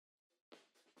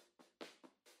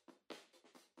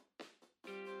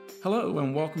Hello,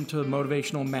 and welcome to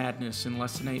Motivational Madness in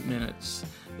Less Than 8 Minutes,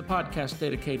 the podcast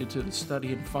dedicated to the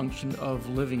study and function of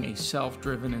living a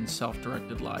self-driven and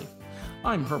self-directed life.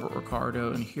 I'm Herbert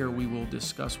Ricardo, and here we will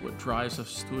discuss what drives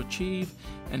us to achieve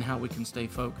and how we can stay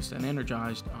focused and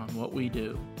energized on what we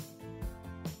do.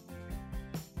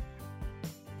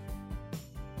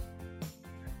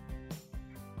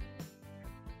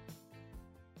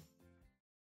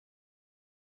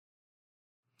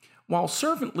 While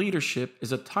servant leadership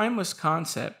is a timeless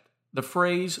concept, the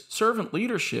phrase servant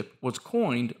leadership was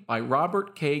coined by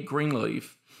Robert K.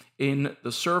 Greenleaf in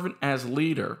The Servant as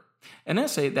Leader, an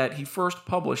essay that he first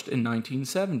published in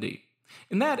 1970.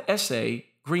 In that essay,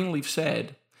 Greenleaf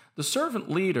said, "The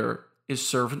servant leader is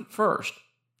servant first.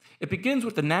 It begins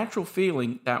with the natural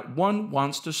feeling that one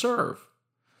wants to serve.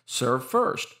 Serve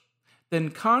first. Then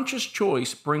conscious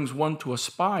choice brings one to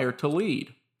aspire to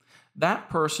lead. That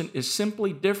person is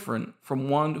simply different from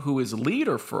one who is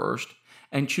leader first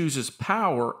and chooses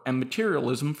power and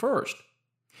materialism first.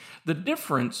 The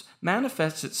difference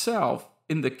manifests itself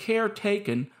in the care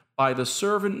taken by the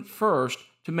servant first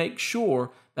to make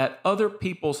sure that other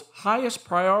people's highest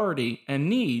priority and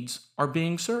needs are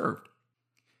being served."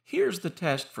 Here's the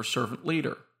test for servant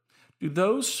leader. Do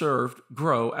those served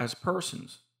grow as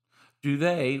persons? Do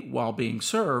they, while being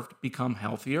served, become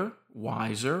healthier,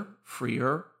 wiser,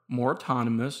 freer, more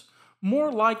autonomous,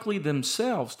 more likely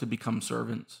themselves to become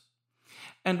servants?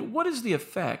 And what is the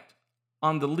effect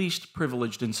on the least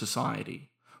privileged in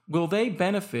society? Will they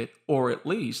benefit or at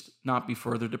least not be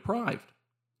further deprived?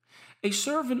 A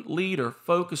servant leader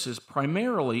focuses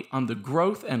primarily on the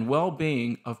growth and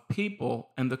well-being of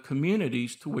people and the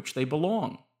communities to which they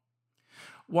belong.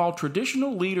 While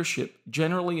traditional leadership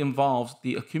generally involves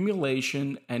the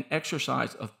accumulation and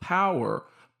exercise of power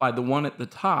by the one at the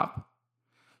top,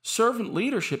 servant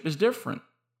leadership is different.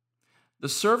 The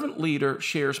servant leader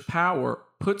shares power,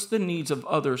 puts the needs of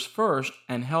others first,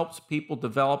 and helps people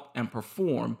develop and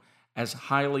perform as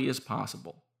highly as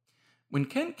possible. When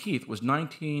Ken Keith was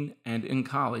 19 and in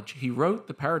college, he wrote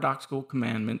the Paradoxical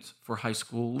Commandments for high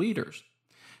school leaders.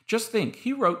 Just think,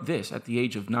 he wrote this at the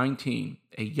age of 19,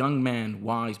 a young man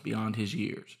wise beyond his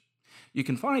years. You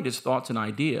can find his thoughts and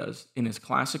ideas in his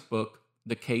classic book,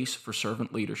 The Case for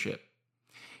Servant Leadership.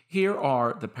 Here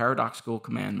are the Paradoxical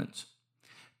Commandments.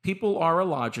 People are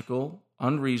illogical,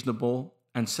 unreasonable,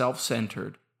 and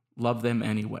self-centered. Love them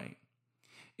anyway.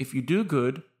 If you do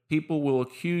good, people will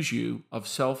accuse you of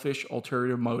selfish,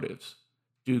 ulterior motives.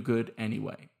 Do good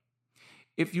anyway.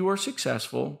 If you are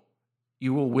successful,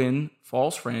 you will win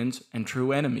false friends and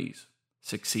true enemies.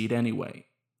 Succeed anyway.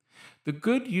 The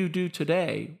good you do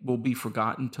today will be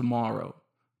forgotten tomorrow.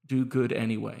 Do good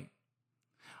anyway.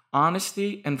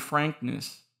 Honesty and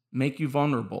frankness make you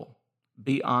vulnerable.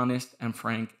 Be honest and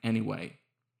frank anyway.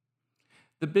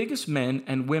 The biggest men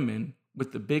and women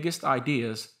with the biggest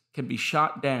ideas can be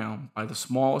shot down by the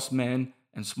smallest men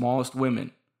and smallest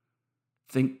women.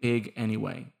 Think big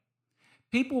anyway.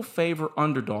 People favor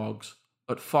underdogs,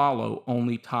 but follow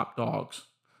only top dogs.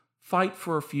 Fight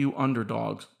for a few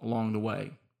underdogs along the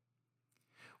way.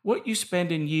 What you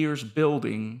spend in years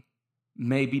building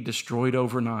may be destroyed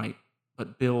overnight,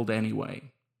 but build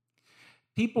anyway.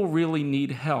 People really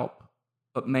need help,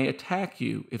 but may attack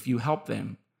you if you help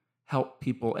them. Help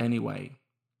people anyway.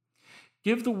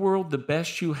 Give the world the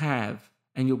best you have,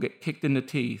 and you'll get kicked in the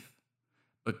teeth,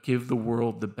 but give the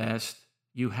world the best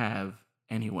you have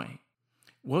anyway.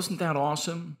 Wasn't that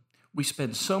awesome? We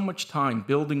spend so much time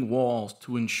building walls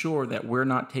to ensure that we're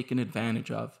not taken advantage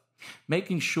of,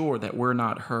 making sure that we're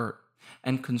not hurt,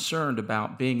 and concerned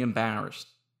about being embarrassed.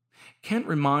 Kent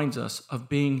reminds us of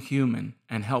being human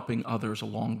and helping others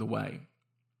along the way.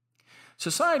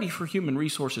 Society for Human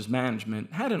Resources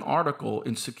Management had an article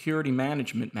in Security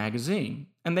Management magazine,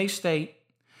 and they state,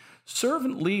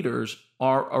 "Servant leaders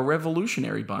are a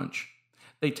revolutionary bunch.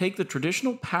 They take the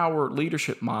traditional power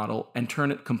leadership model and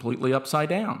turn it completely upside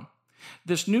down.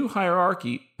 This new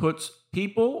hierarchy puts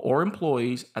people or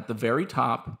employees at the very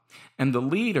top and the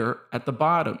leader at the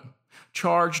bottom,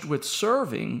 charged with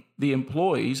serving the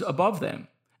employees above them.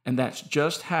 And that's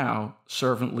just how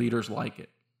servant leaders like it."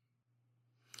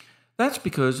 That's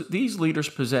because these leaders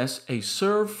possess a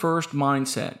serve-first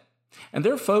mindset, and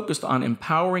they're focused on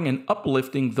empowering and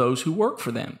uplifting those who work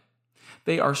for them.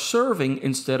 They are serving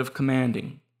instead of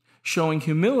commanding, showing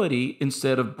humility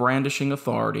instead of brandishing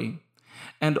authority,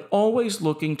 and always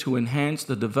looking to enhance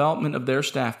the development of their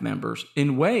staff members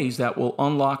in ways that will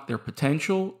unlock their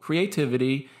potential,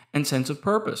 creativity, and sense of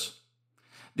purpose.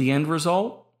 The end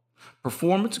result?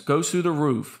 Performance goes through the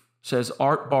roof, says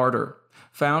Art Barter,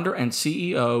 founder and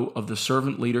CEO of the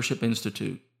Servant Leadership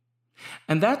Institute.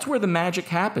 And that's where the magic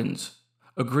happens,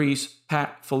 agrees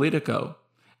Pat Filitico,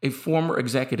 a former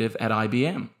executive at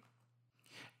IBM.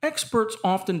 Experts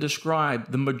often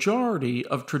describe the majority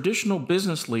of traditional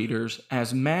business leaders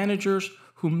as managers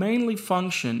who mainly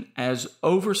function as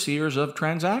overseers of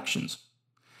transactions.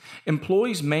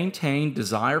 Employees maintain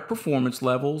desired performance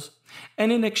levels,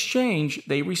 and in exchange,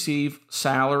 they receive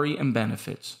salary and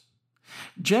benefits.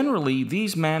 Generally,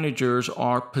 these managers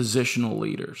are positional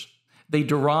leaders. They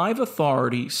derive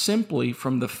authority simply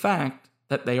from the fact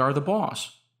that they are the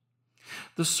boss.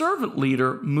 The servant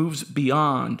leader moves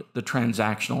beyond the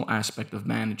transactional aspect of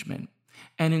management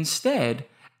and instead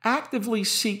actively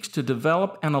seeks to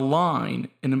develop and align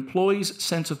an employee's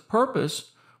sense of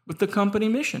purpose with the company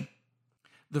mission.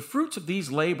 The fruits of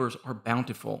these labors are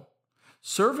bountiful.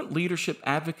 Servant leadership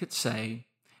advocates say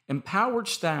empowered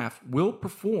staff will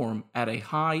perform at a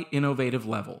high innovative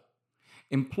level.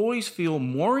 Employees feel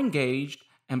more engaged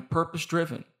and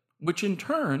purpose-driven, which in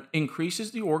turn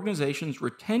increases the organization's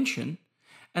retention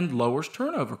and lowers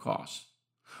turnover costs.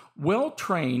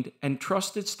 Well-trained and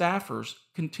trusted staffers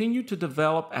continue to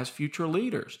develop as future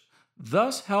leaders,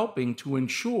 thus helping to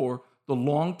ensure the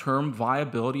long-term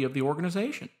viability of the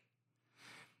organization.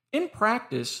 In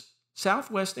practice,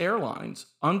 Southwest Airlines,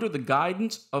 under the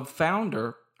guidance of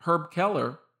founder Herb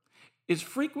Kelleher, is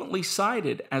frequently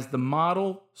cited as the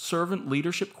model servant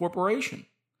leadership corporation.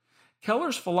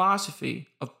 Keller's philosophy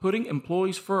of putting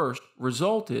employees first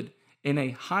resulted in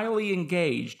a highly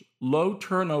engaged,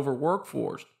 low-turnover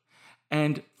workforce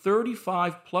and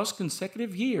 35-plus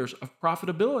consecutive years of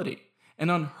profitability, an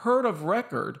unheard-of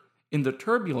record in the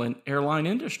turbulent airline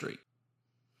industry.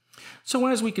 So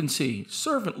as we can see,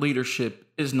 servant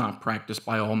leadership is not practiced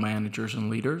by all managers and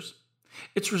leaders.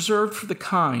 It's reserved for the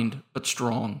kind but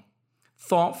strong,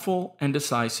 thoughtful and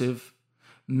decisive,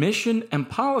 mission and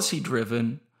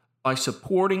policy-driven by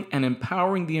supporting and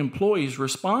empowering the employees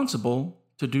responsible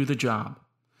to do the job.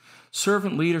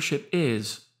 Servant leadership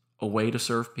is a way to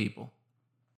serve people.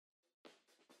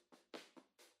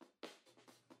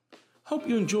 Hope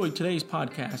you enjoyed today's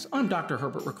podcast. I'm Dr.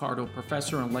 Herbert Ricardo,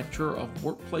 professor and lecturer of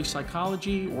workplace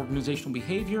psychology, organizational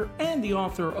behavior, and the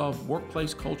author of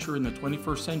Workplace Culture in the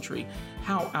 21st Century,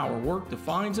 How Our Work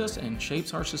Defines Us and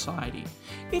Shapes Our Society.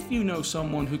 If you know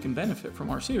someone who can benefit from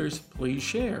our series, please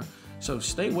share. So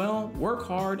stay well, work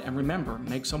hard, and remember,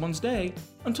 make someone's day.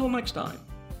 Until next time.